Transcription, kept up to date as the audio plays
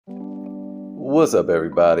What's up,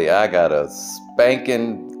 everybody? I got a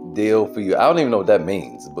spanking deal for you. I don't even know what that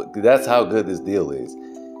means, but that's how good this deal is.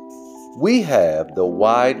 We have the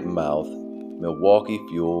wide mouth Milwaukee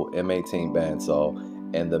Fuel M18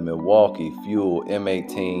 bandsaw and the Milwaukee Fuel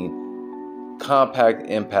M18 compact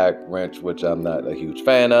impact wrench, which I'm not a huge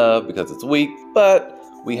fan of because it's weak, but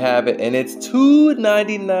we have it and it's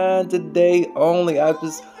 $2.99 today only. I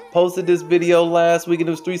just posted this video last week and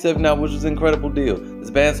it was $3.79, which is an incredible deal.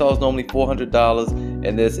 This bandsaw is normally $400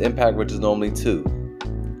 and this impact wrench is normally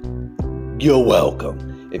 $2. You're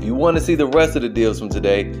welcome. If you want to see the rest of the deals from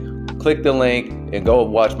today, click the link and go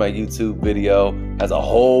watch my YouTube video. It has a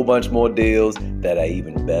whole bunch more deals that are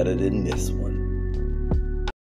even better than this one.